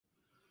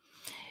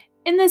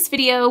In this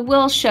video,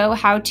 we'll show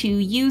how to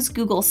use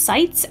Google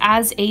Sites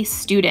as a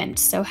student,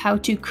 so how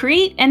to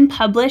create and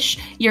publish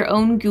your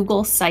own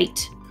Google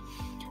site.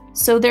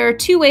 So there are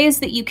two ways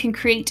that you can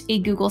create a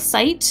Google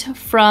site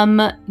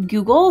from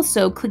Google,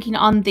 so clicking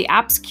on the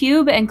Apps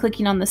cube and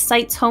clicking on the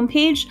Sites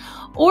homepage,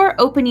 or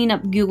opening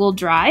up Google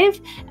Drive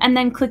and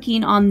then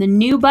clicking on the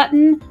New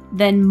button,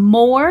 then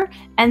More,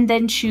 and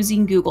then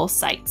choosing Google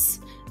Sites.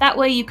 That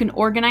way you can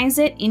organize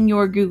it in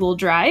your Google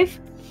Drive.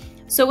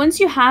 So once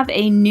you have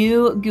a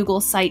new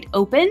Google site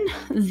open,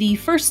 the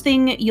first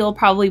thing you'll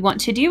probably want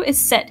to do is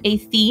set a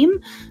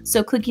theme.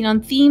 So clicking on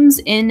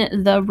themes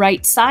in the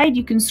right side,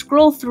 you can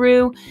scroll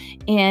through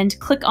and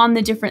click on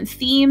the different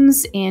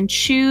themes and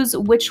choose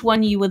which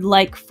one you would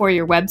like for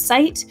your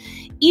website.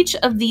 Each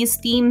of these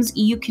themes,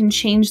 you can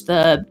change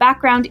the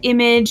background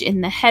image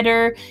in the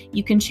header,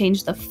 you can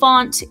change the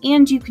font,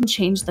 and you can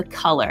change the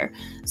color.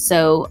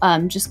 So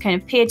just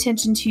kind of pay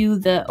attention to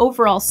the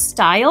overall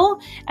style,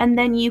 and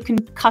then you can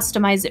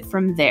customize it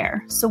from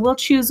there. So we'll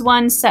choose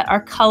one, set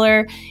our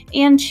color,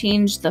 and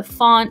change the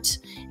font,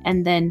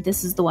 and then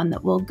this is the one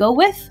that we'll go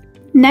with.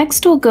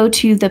 Next, we'll go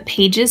to the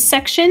Pages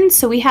section.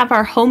 So we have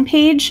our home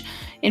page,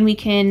 and we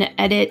can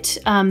edit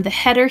the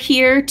header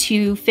here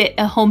to fit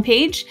a home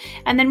page.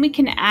 And then we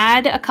can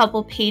add a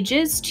couple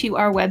pages to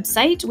our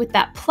website with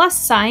that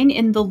plus sign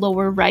in the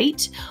lower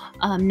right,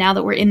 now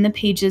that we're in the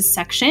Pages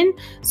section.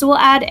 So we'll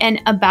add an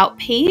About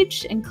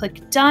page and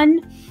click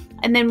Done.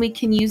 And then we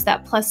can use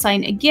that plus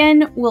sign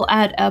again. We'll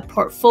add a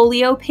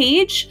portfolio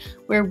page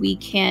where we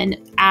can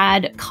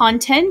add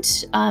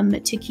content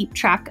to keep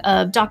track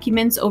of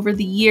documents over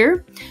the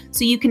year.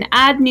 So you can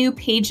add new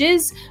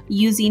pages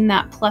using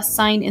that plus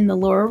sign in the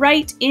lower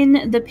right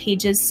in the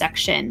Pages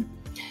section.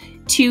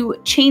 To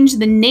change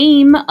the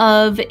name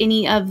of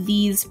any of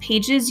these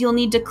pages, you'll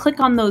need to click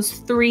on those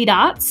three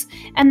dots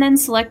and then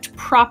select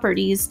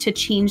Properties to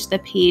change the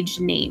page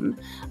name.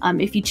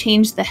 If you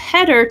change the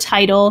header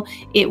title,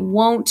 it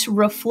won't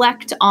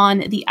reflect on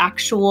the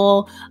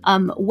actual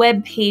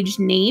web page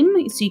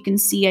name. So you can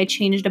see I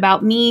changed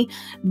About Me,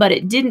 but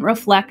it didn't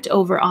reflect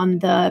over on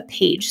the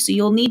page. So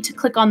you'll need to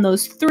click on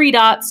those three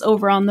dots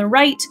over on the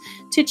right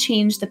to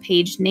change the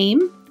page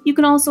name. You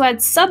can also add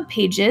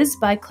subpages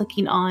by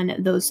clicking on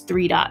those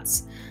three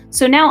dots.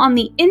 So now on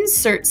the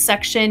Insert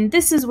section,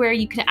 this is where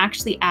you can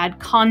actually add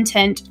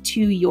content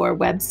to your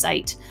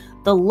website.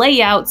 The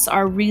layouts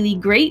are really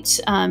great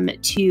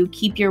to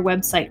keep your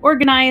website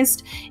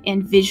organized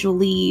and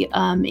visually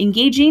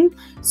engaging.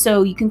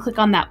 So you can click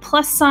on that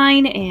plus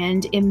sign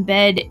and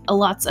embed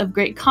lots of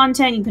great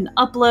content. You can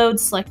upload,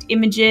 select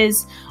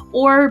images,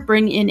 or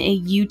bring in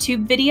a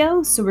YouTube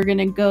video. So we're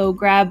gonna go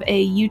grab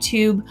a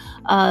YouTube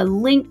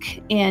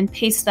link and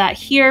paste that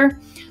here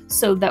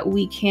so that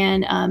we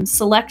can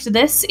select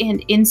this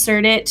and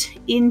insert it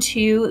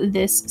into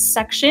this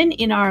section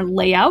in our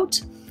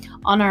layout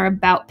on our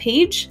About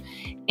page.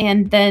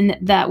 And then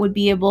that would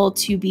be able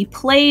to be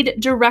played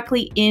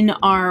directly in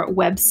our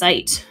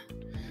website.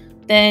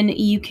 Then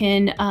you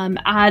can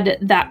add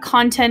that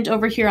content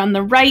over here on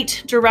the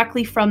right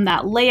directly from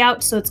that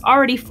layout. So it's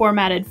already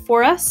formatted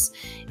for us,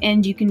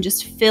 and you can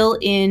just fill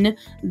in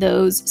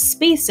those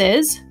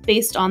spaces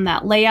based on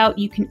that layout.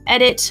 You can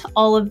edit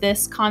all of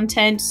this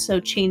content, so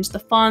change the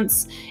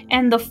fonts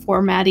and the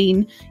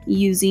formatting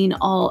using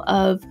all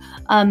of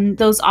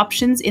those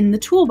options in the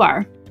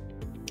toolbar.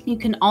 You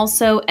can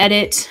also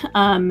edit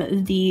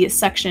the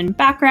section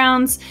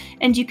backgrounds,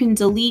 and you can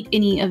delete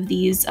any of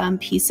these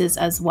pieces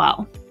as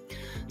well.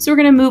 So we're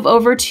going to move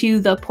over to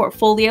the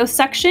portfolio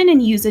section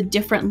and use a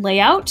different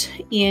layout.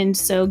 And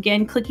so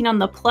again, clicking on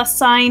the plus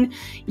sign,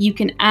 you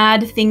can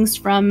add things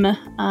from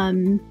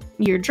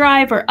your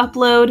drive or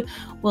upload.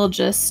 We'll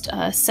just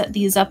set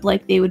these up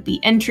like they would be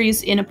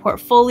entries in a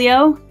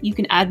portfolio. You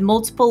can add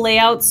multiple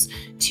layouts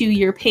to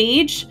your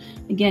page.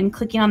 Again,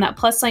 clicking on that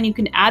plus sign, you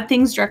can add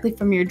things directly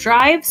from your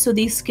drive. So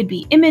these could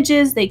be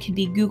images, they could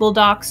be Google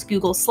Docs,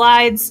 Google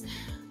Slides,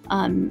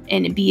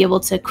 and be able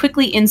to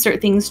quickly insert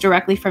things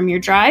directly from your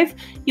drive.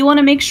 You want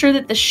to make sure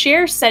that the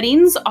share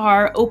settings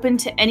are open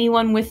to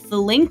anyone with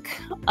the link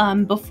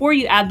before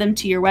you add them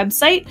to your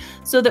website,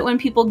 so that when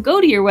people go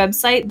to your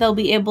website, they'll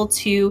be able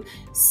to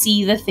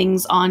see the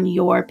things on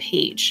your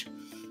page.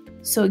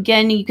 So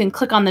again, you can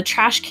click on the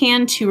trash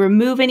can to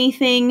remove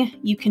anything.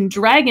 You can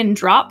drag and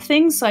drop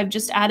things. So I've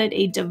just added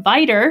a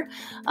divider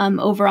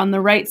over on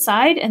the right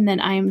side, and then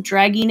I am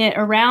dragging it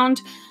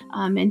around.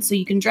 And so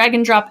you can drag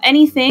and drop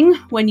anything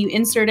when you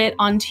insert it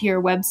onto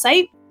your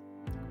website.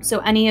 So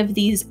any of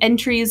these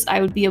entries,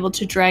 I would be able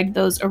to drag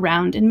those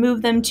around and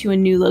move them to a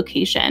new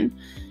location.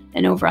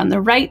 And over on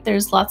the right,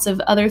 there's lots of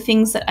other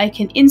things that I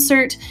can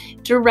insert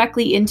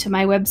directly into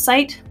my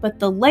website, but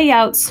the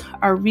layouts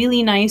are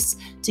really nice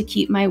to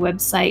keep my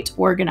website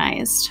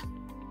organized.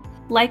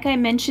 Like I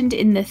mentioned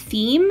in the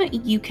theme,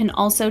 you can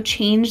also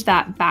change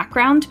that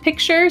background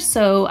picture.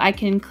 So I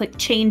can click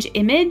Change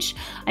Image.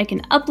 I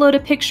can upload a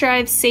picture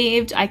I've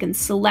saved. I can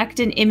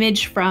select an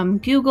image from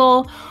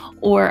Google,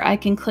 or I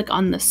can click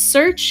on the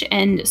search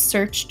and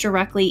search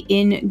directly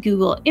in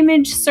Google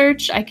Image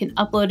Search. I can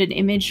upload an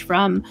image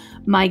from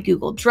my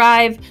Google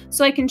Drive,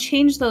 so I can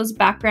change those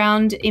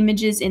background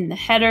images in the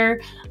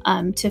header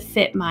to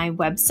fit my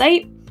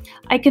website.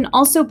 I can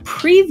also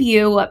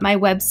preview what my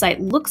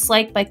website looks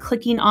like by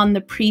clicking on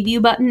the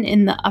preview button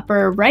in the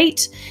upper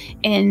right,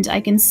 and I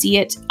can see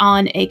it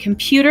on a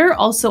computer,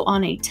 also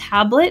on a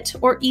tablet,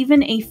 or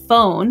even a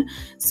phone.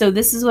 So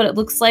this is what it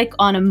looks like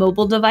on a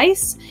mobile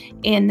device,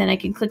 and then I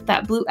can click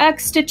that blue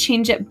X to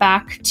change it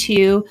back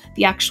to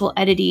the actual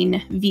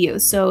editing view.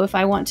 So if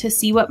I want to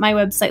see what my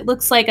website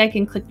looks like, I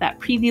can click that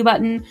preview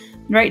button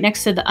right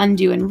next to the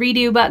undo and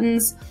redo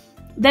buttons.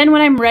 Then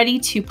when I'm ready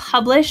to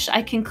publish,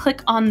 I can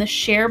click on the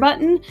share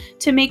button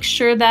to make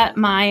sure that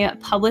my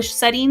publish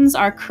settings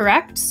are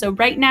correct. So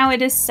right now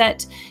it is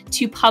set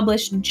to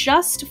publish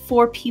just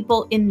for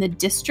people in the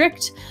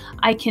district.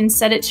 I can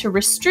set it to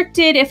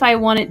restricted if I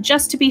want it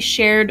just to be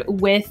shared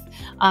with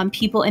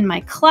people in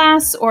my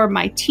class or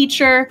my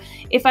teacher.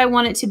 If I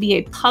want it to be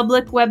a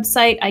public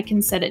website, I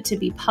can set it to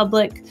be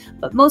public,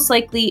 but most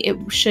likely it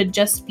should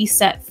just be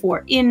set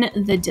for in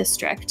the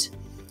district.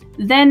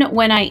 Then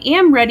when I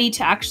am ready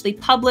to actually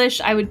publish,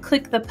 I would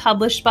click the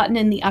publish button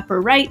in the upper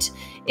right.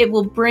 It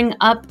will bring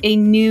up a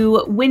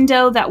new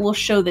window that will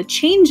show the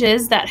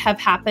changes that have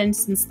happened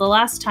since the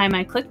last time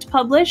I clicked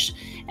publish.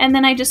 And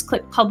then I just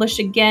click publish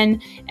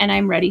again and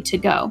I'm ready to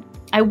go.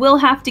 I will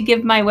have to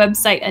give my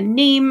website a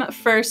name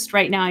first.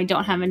 Right now I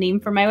don't have a name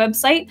for my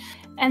website.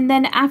 And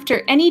then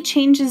after any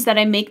changes that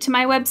I make to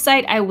my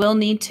website, I will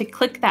need to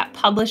click that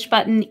publish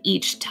button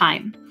each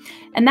time.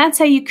 And that's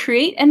how you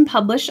create and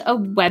publish a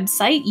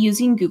website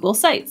using Google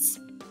Sites.